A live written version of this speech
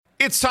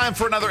It's time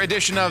for another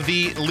edition of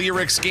the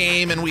Lyrics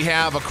Game, and we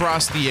have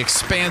across the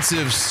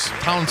expansive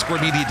Town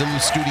Square Media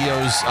Duluth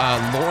Studios,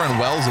 Lauren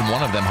Wells in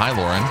one of them. Hi,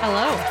 Lauren.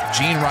 Hello.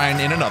 Gene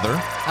Ryan in another.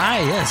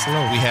 Hi, yes,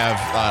 hello. We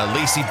have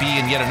Lacey B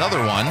in yet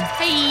another one.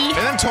 Hey. And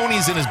then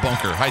Tony's in his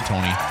bunker. Hi,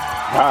 Tony.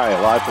 Hi,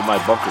 live from my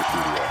bunker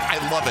studio. I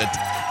love it.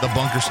 The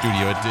bunker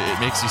studio. It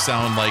makes you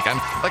sound like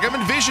I'm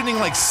envisioning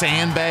like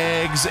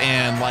sandbags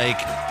and like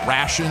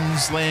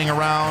rations laying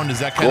around. Is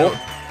that kind of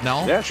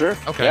no? Yeah, sure.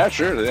 Okay. Yeah,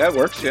 sure. That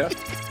works. Yeah.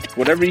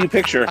 Whatever you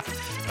picture.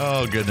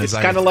 Oh goodness.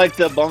 It's kind of like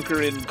the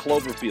bunker in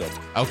Cloverfield.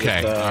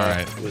 Okay. With, all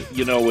right.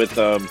 With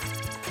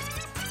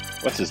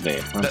what's his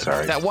name? I'm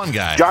sorry. That one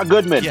guy. John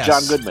Goodman. Yes.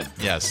 John Goodman.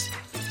 Yes.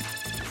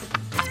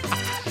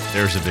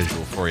 There's a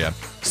visual for you.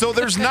 So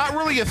there's not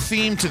really a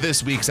theme to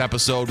this week's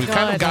episode. We've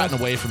kind of gotten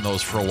away from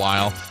those for a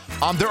while.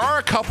 There are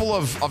a couple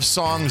of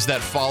songs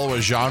that follow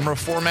a genre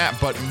format,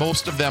 but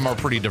most of them are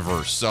pretty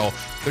diverse. So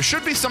there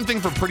should be something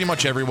for pretty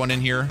much everyone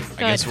in here.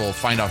 Good. I guess we'll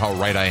find out how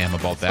right I am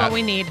about that. That's what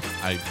we need.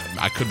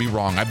 I could be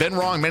wrong. I've been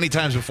wrong many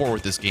times before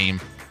with this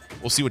game.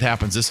 We'll see what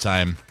happens this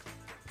time.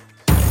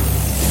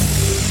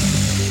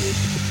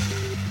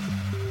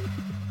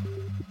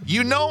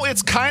 You know,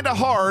 it's kind of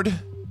hard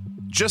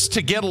just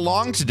to get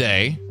along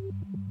today.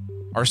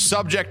 Our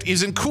subject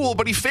isn't cool,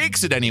 but he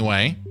fakes it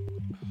anyway.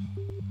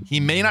 He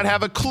may not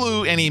have a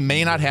clue and he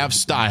may not have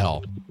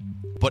style,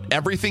 but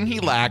everything he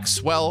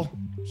lacks, well,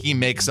 he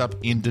makes up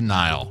in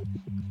denial.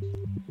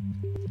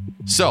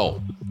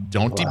 So,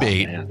 don't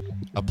debate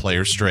a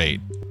player straight.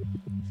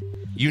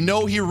 You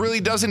know he really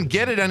doesn't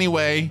get it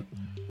anyway.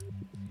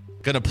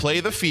 Gonna play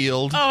the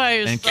field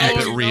and keep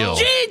it real.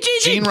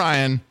 Gene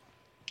Ryan.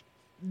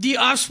 The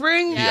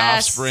Offspring? The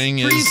Offspring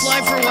is... Free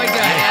Fly for a White Guy.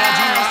 Yeah,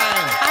 Gene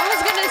Ryan. I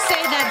was going to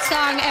say that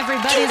song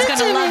everybody's going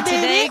to love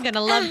today. Going to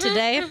love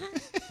today.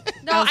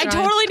 No, I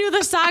totally knew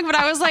the song, but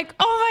I was like,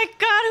 oh my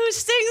God, who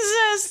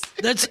sings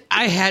this?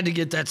 I had to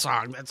get that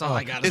song. That's all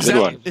I got.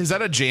 Is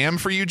that a jam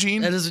for you,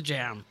 Gene? That is a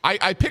jam.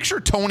 I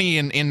picture Tony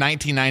in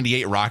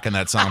 1998 rocking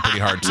that song pretty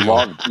hard, too.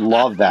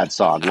 Love that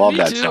song. Love Me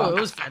that too. song. It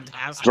was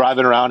fantastic.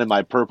 Driving around in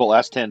my purple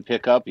S10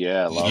 pickup.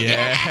 Yeah, love it.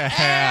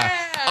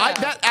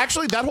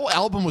 That whole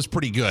album was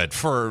pretty good.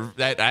 For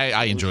that,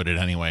 I enjoyed it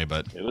anyway.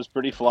 But It was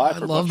pretty fly. I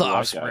for love the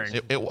bunch of white Offspring.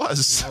 guys. it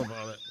was.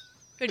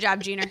 Good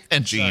job, Gina.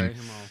 And Gene. Sorry, I'm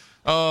all-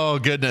 Oh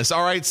goodness!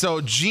 All right,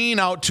 so Gene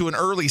out to an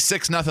early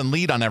 6-0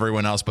 lead on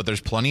everyone else, but there's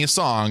plenty of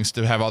songs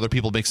to have other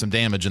people make some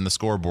damage in the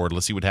scoreboard.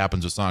 Let's see what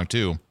happens with song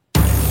 2.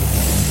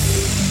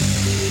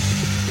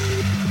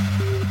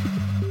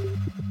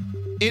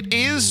 It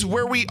is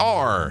where we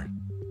are.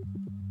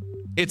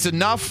 It's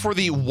enough for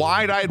the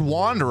wide-eyed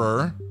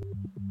wanderer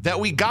that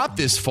we got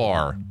this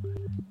far.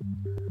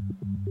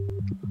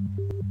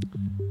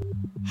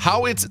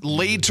 How it's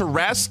laid to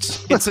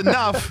rest, it's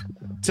enough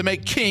to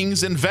make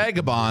kings and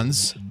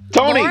vagabonds.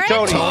 Tony.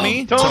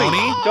 Tony.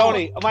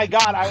 Oh my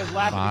God, I was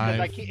laughing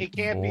 5, because it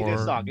can't be 4.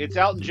 this song. It's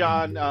Elton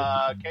John.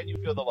 Can you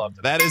feel the love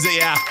tonight? That is it,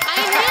 yeah.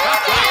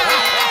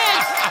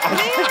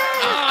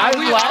 I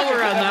was laughing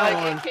were on because that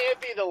I'm one. It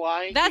can't be the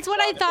line. That's what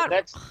I thought.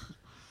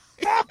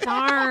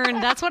 Darn.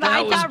 That's what That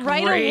I was thought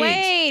right great.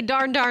 away.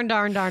 Darn.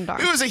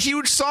 It was a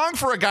huge song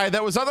for a guy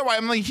that was otherwise.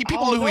 I mean, people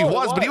Oh, knew who he no, it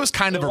was, but he was. was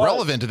kind of It was.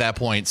 irrelevant to that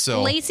point.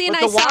 So Lacey and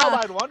But I the saw.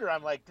 Wild-Eyed Wonder,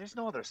 I'm like, there's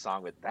no other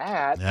song with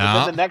that. Yeah.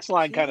 But then the next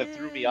line kind of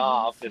threw me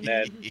off, and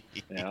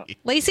then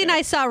Lacey and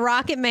I saw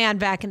Rocket Man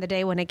back in the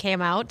day when it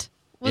came out.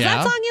 Was Yeah.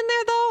 that song in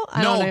there though?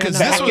 I No, don't even 'cause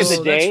know. this back was- in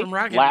the day, That's from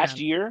Rocket last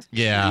Man. year,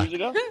 Yeah. 2 years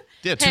ago.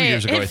 yeah, 2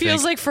 years ago, it I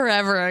feels think. like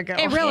forever ago.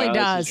 It really Yeah,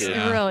 does. this is-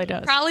 It really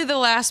does. Probably the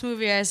last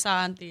movie I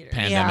saw in theater.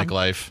 Pandemic Yeah.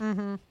 life.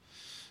 Mm-hmm.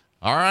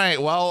 All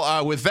right.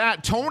 Well, with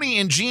that, Tony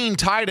and Gene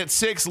tied at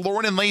 6.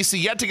 Lauren and Lacey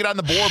yet to get on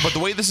the board, but the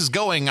way this is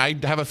going, I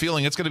have a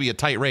feeling it's going to be a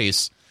tight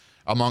race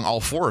among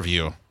all 4 of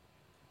you.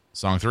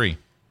 Song 3.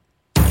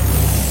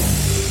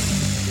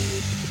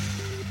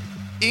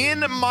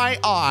 In my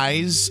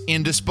eyes,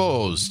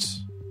 indisposed.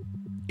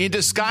 In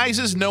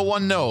disguises no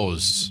one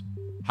knows.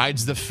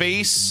 Hides the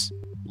face,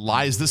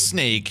 lies the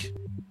snake,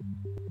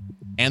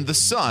 and the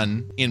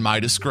sun in my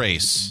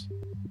disgrace.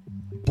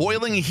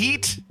 Boiling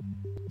heat,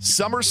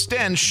 summer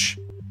stench,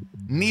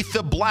 neath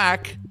the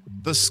black,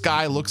 the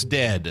sky looks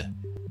dead.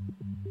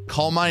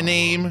 Call my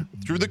name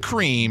through the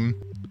cream,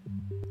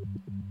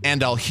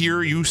 and I'll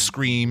hear you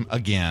scream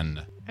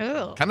again.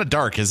 Ooh. Kind of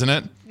dark, isn't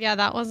it? Yeah,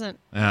 that wasn't.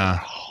 Yeah.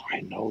 Oh, I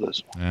know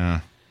this one. Yeah.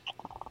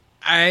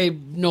 I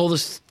know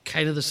this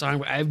kind of the song,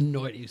 but I have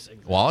no idea who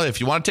sings it. Well,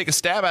 if you want to take a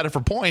stab at it for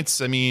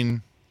points, I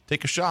mean,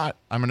 take a shot.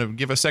 I'm going to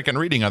give a second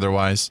reading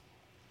otherwise.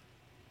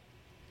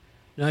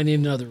 No, I need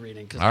another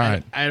reading because All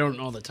right. I don't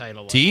know the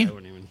title. T? I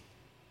wouldn't even.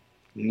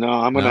 No,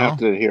 I'm going to No? have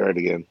to hear it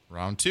again.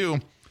 Round 2.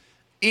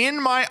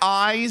 In my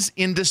eyes,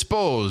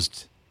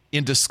 indisposed.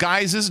 In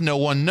disguises no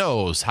one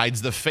knows.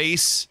 Hides the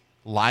face,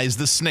 lies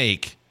the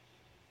snake.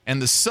 And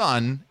the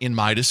sun in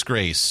my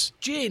disgrace.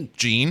 Gene.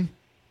 Gene.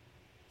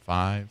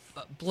 5.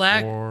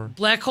 Black 4.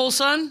 Black Hole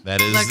Sun?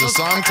 That is Black the Hole-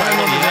 song I title.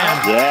 don't know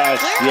Yeah.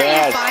 Yes, Where are you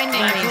yes. finding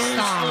Black these Hole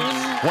songs?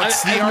 Sun.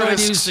 What's I the have no idea who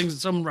artist?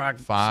 sings some rock.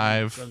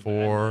 5, song.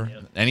 4.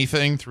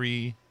 Anything?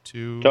 3,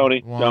 2,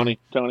 Tony. 1.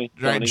 Tony.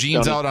 All right,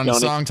 Gene's Tony, out on the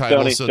Tony, song title.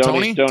 Tony, So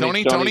Tony.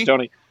 Tony.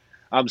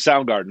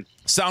 Soundgarden.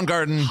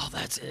 Soundgarden. Oh,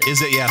 that's it.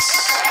 Is it? Yes.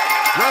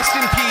 Rest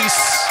in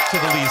peace to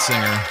the lead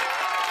singer.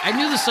 I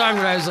knew the song,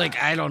 but I was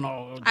like, I don't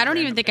know. I don't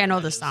even think I know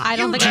the song. I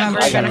don't think I've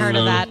ever even heard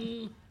of that.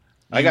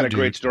 I got a do.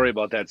 great story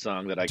about that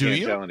song that I Do can't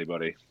you? tell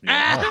anybody.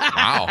 Oh,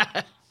 wow.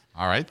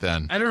 All right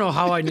then. I don't know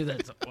how I knew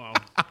that song. Wow.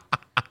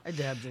 I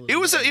dabbed a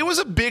little. It was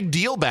a big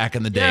deal back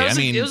in the day. Yeah,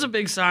 it was a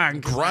big song.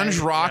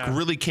 grunge rock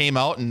really came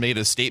out and made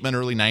a statement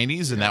early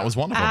 90s, and that was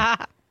one of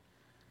them.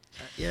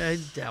 Yeah, I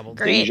dabbled.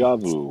 Great. Deja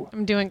vu.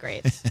 I'm doing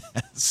great.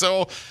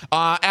 So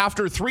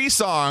after 3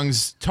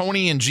 songs,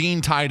 Tony and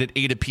Gene tied at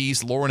 8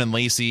 apiece. Lauren and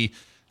Lacey.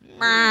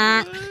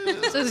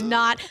 This is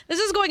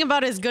going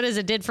about as good as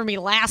it did for me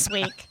last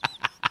week.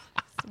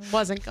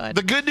 Wasn't good.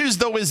 The good news,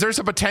 though, is there's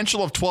a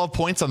potential of 12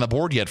 points on the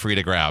board yet for you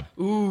to grab.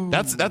 Ooh.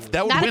 That would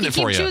Not win if it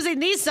you for keep you. choosing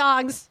these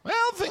songs.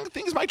 Well,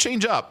 things might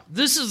change up.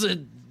 This is a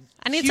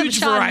I need huge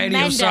some Shawn variety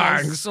Mendes. of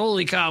songs.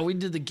 Holy cow, we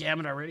did the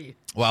gamut already.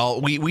 Well,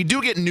 we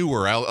do get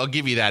newer. I'll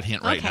give you that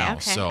hint right Okay, now. okay.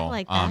 So I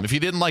like that. if you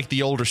didn't like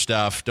the older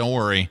stuff, don't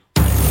worry.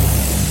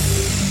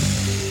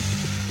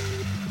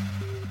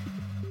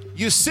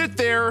 You sit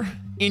there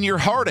in your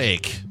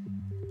heartache,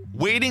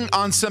 waiting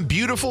on some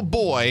beautiful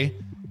boy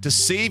to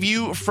save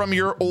you from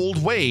your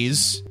old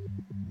ways.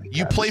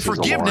 You play this is a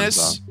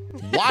forgiveness.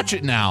 Watch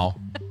it now.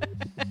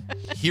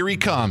 Here he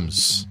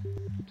comes.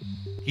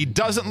 He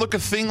doesn't look a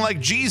thing like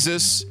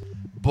Jesus,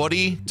 but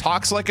he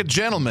talks like a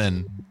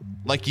gentleman,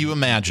 like you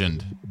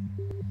imagined.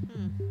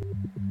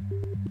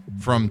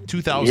 From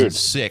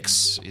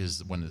 2006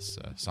 is when this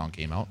song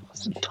came out.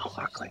 Doesn't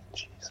talk like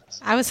Jesus.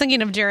 I was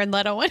thinking of Jared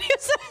Leto when he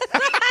said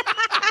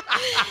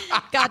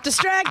got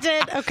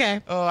distracted.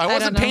 Okay. I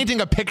wasn't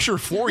painting a picture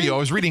for you. I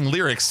was reading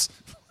lyrics.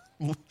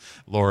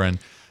 Lauren.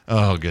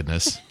 Oh,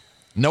 goodness.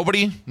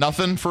 Nobody?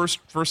 Nothing? First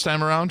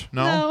time around?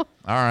 No? No.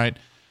 All right.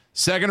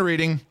 Second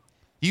reading.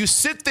 You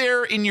sit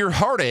there in your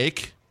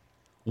heartache,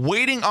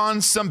 waiting on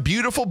some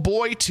beautiful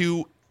boy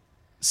to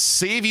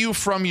save you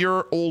from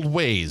your old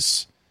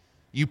ways.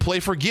 You play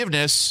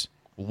forgiveness.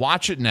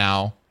 Watch it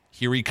now.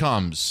 Here he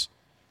comes.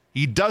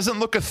 He doesn't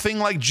look a thing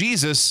like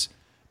Jesus,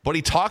 but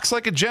he talks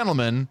like a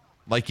gentleman,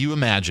 like you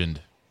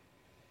imagined.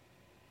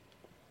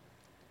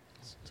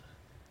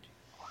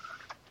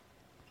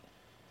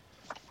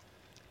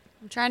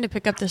 I'm trying to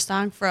pick up the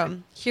song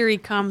from Here He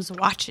Comes,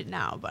 Watch It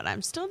Now, but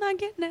I'm still not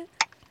getting it.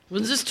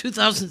 When's this,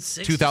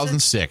 2006?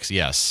 2006,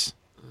 yes.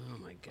 Oh,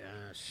 my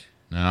gosh.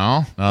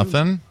 No,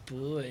 nothing.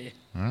 Boy.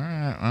 All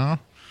right, well,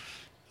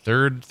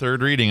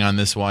 third reading on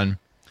this one.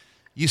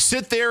 You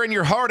sit there in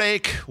your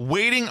heartache,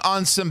 waiting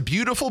on some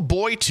beautiful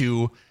boy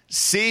to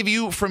save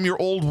you from your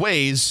old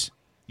ways.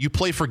 You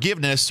play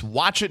forgiveness.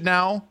 Watch it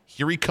now.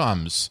 Here he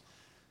comes.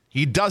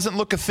 He doesn't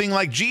look a thing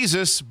like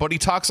Jesus, but he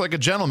talks like a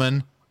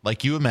gentleman,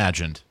 like you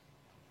imagined.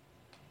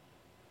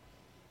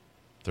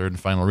 Third and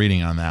final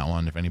reading on that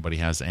one, if anybody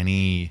has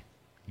any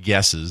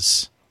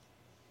guesses.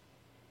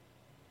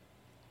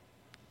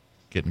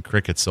 Getting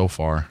crickets so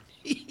far.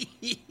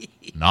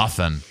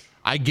 Nothing.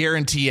 I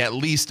guarantee at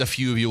least a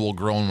few of you will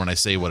groan when I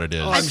say what it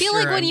is. I feel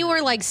like when I'm- you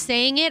were like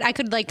saying it, I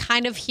could like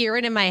kind of hear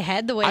it in my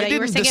head the way I that you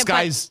were didn't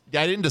saying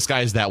I didn't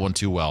disguise that one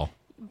too well.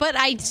 but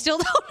I still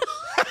don't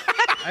know.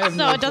 I have So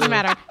no it doesn't clue.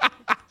 matter.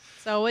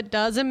 So it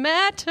doesn't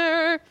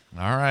matter.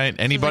 All right.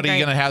 Anybody great.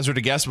 gonna hazard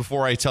a guess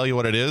before I tell you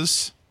what it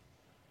is?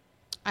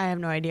 I have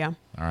no idea.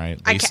 All right.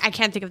 I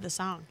can't think of the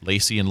song.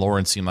 Lacey and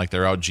Lauren seem like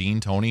they're out. Gene,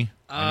 Tony.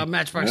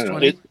 Matchbox I don't know.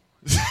 20.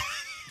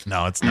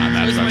 No, it's not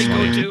That's Matchbox my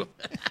 20. go-to.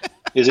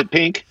 Is it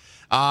Pink?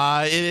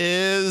 It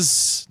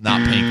is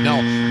not Pink. No,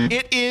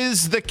 it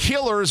is The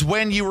Killers.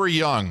 When You Were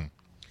Young.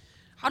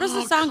 How does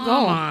the song Come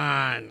go?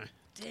 on.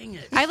 Dang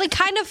it. I like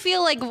kind of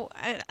feel like You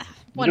don't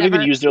whatever.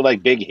 even use their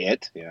like big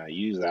hit. Yeah,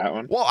 you use that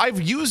one. Well,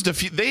 I've used a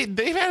few.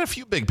 They've had a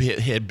few big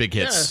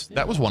hits. Yeah.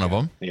 That was one of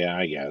them. Yeah,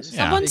 I guess. Yeah.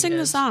 Someone Big sing the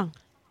heads. song.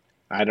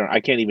 I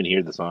can't even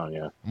hear the song.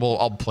 Yeah. Well,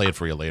 I'll play it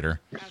for you later.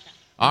 Okay.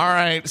 All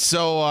right.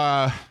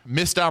 So,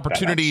 missed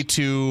opportunity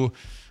to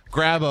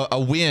grab a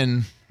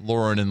win,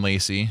 Lauren and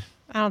Lacey.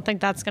 I don't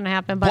think that's going to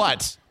happen, but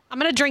But I'm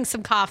going to drink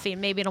some coffee and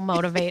maybe it'll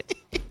motivate.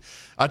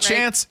 a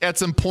chance at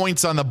some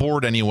points on the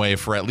board anyway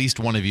for at least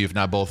one of you, if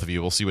not both of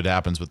you. We'll see what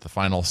happens with the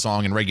final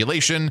song in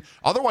regulation.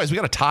 Otherwise, we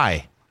got a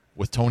tie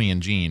with Tony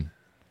and Gene.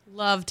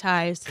 Love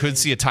ties. Could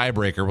see a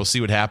tiebreaker. We'll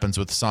see what happens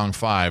with song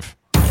 5.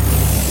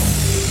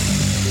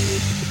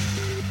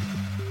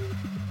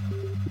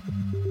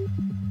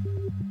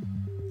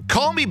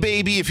 Call me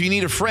baby if you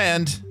need a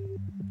friend.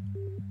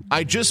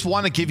 I just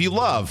want to give you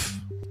love.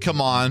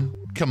 Come on,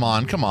 come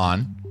on, come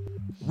on.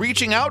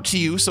 Reaching out to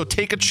you, so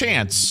take a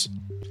chance.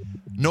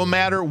 No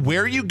matter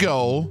where you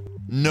go,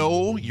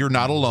 no, you're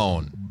not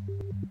alone.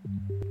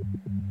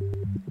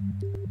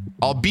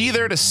 I'll be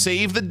there to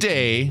save the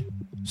day.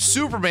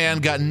 Superman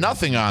got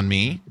nothing on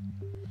me.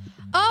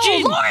 Oh,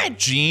 Gene. Lauren!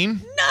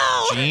 Gene?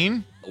 No!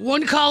 Gene?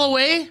 One call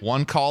away.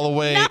 One Call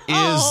Away No,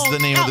 is the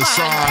name of the come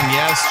song. on.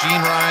 Yes,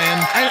 Gene Ryan.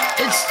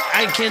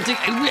 I can't think.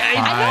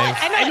 Five,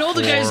 I know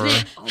the guy's four,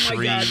 name. Oh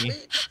my god.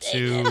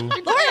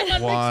 3,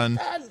 2, 1.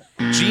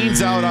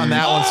 Jean's out on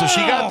that one, so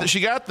she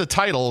got the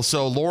title.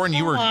 So Lauren,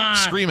 you were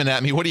screaming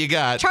at me. What do you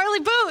got? Charlie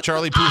Booth.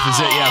 Charlie Puth is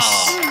it?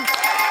 Yes.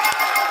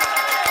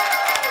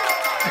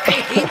 I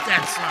hate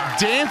that song.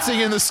 Dancing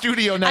in the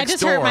studio next door. I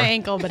just hurt my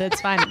ankle, but it's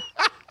fine.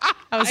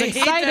 I was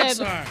excited. Hate that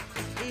song. I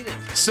hate it.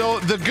 So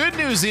the good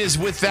news is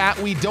with that,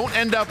 we don't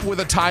end up with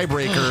a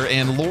tiebreaker,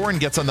 and Lauren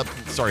gets on the.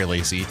 Sorry,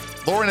 Lacey.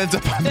 Lauren ends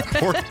up on the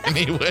court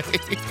anyway.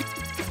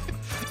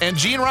 And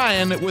Gene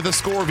Ryan with a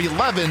score of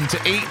 11 to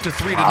 8 to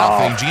 3 to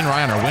nothing. Gene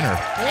Ryan, our winner.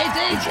 Hey,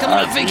 thanks. Coming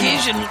up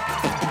vacation.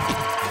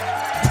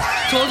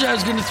 Told you I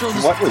was going to throw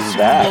this What was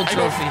Super that? Bowl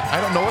trophy.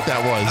 I don't know what that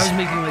was. I was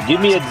making like Give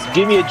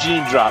me a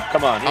Gene drop.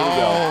 Come on, here we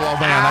go. Oh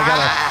man, I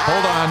gotta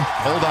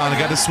hold on. I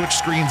gotta switch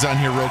screens on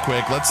here real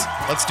quick. Let's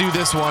do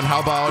this one.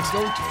 How about?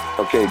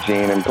 Okay,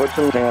 Gene, and put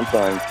some pants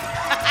on.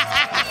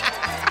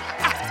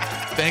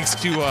 Thanks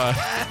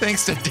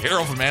to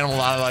Daryl from Animal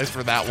Lives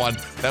for that one.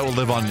 That will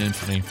live on in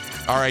infamy.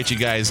 All right, you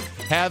guys,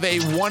 have a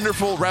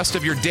wonderful rest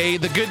of your day.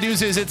 The good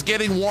news is it's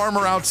getting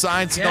warmer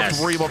outside, so you don't have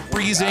to worry about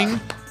freezing.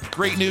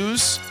 Great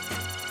news.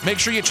 Make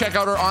sure you check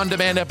out our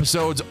on-demand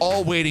episodes,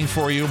 all waiting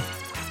for you.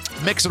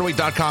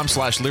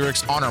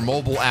 Mix808.com/lyrics on our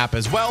mobile app,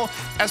 as well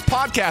as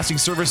podcasting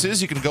services.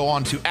 You can go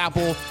on to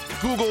Apple,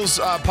 Google's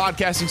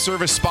podcasting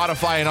service,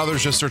 Spotify, and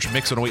others. Just search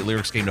Mix808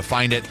 Lyrics Game to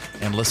find it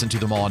and listen to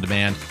them all on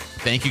demand.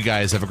 Thank you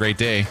guys. Have a great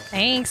day.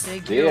 Thanks.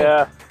 Thank you.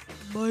 Yeah.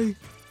 Bye.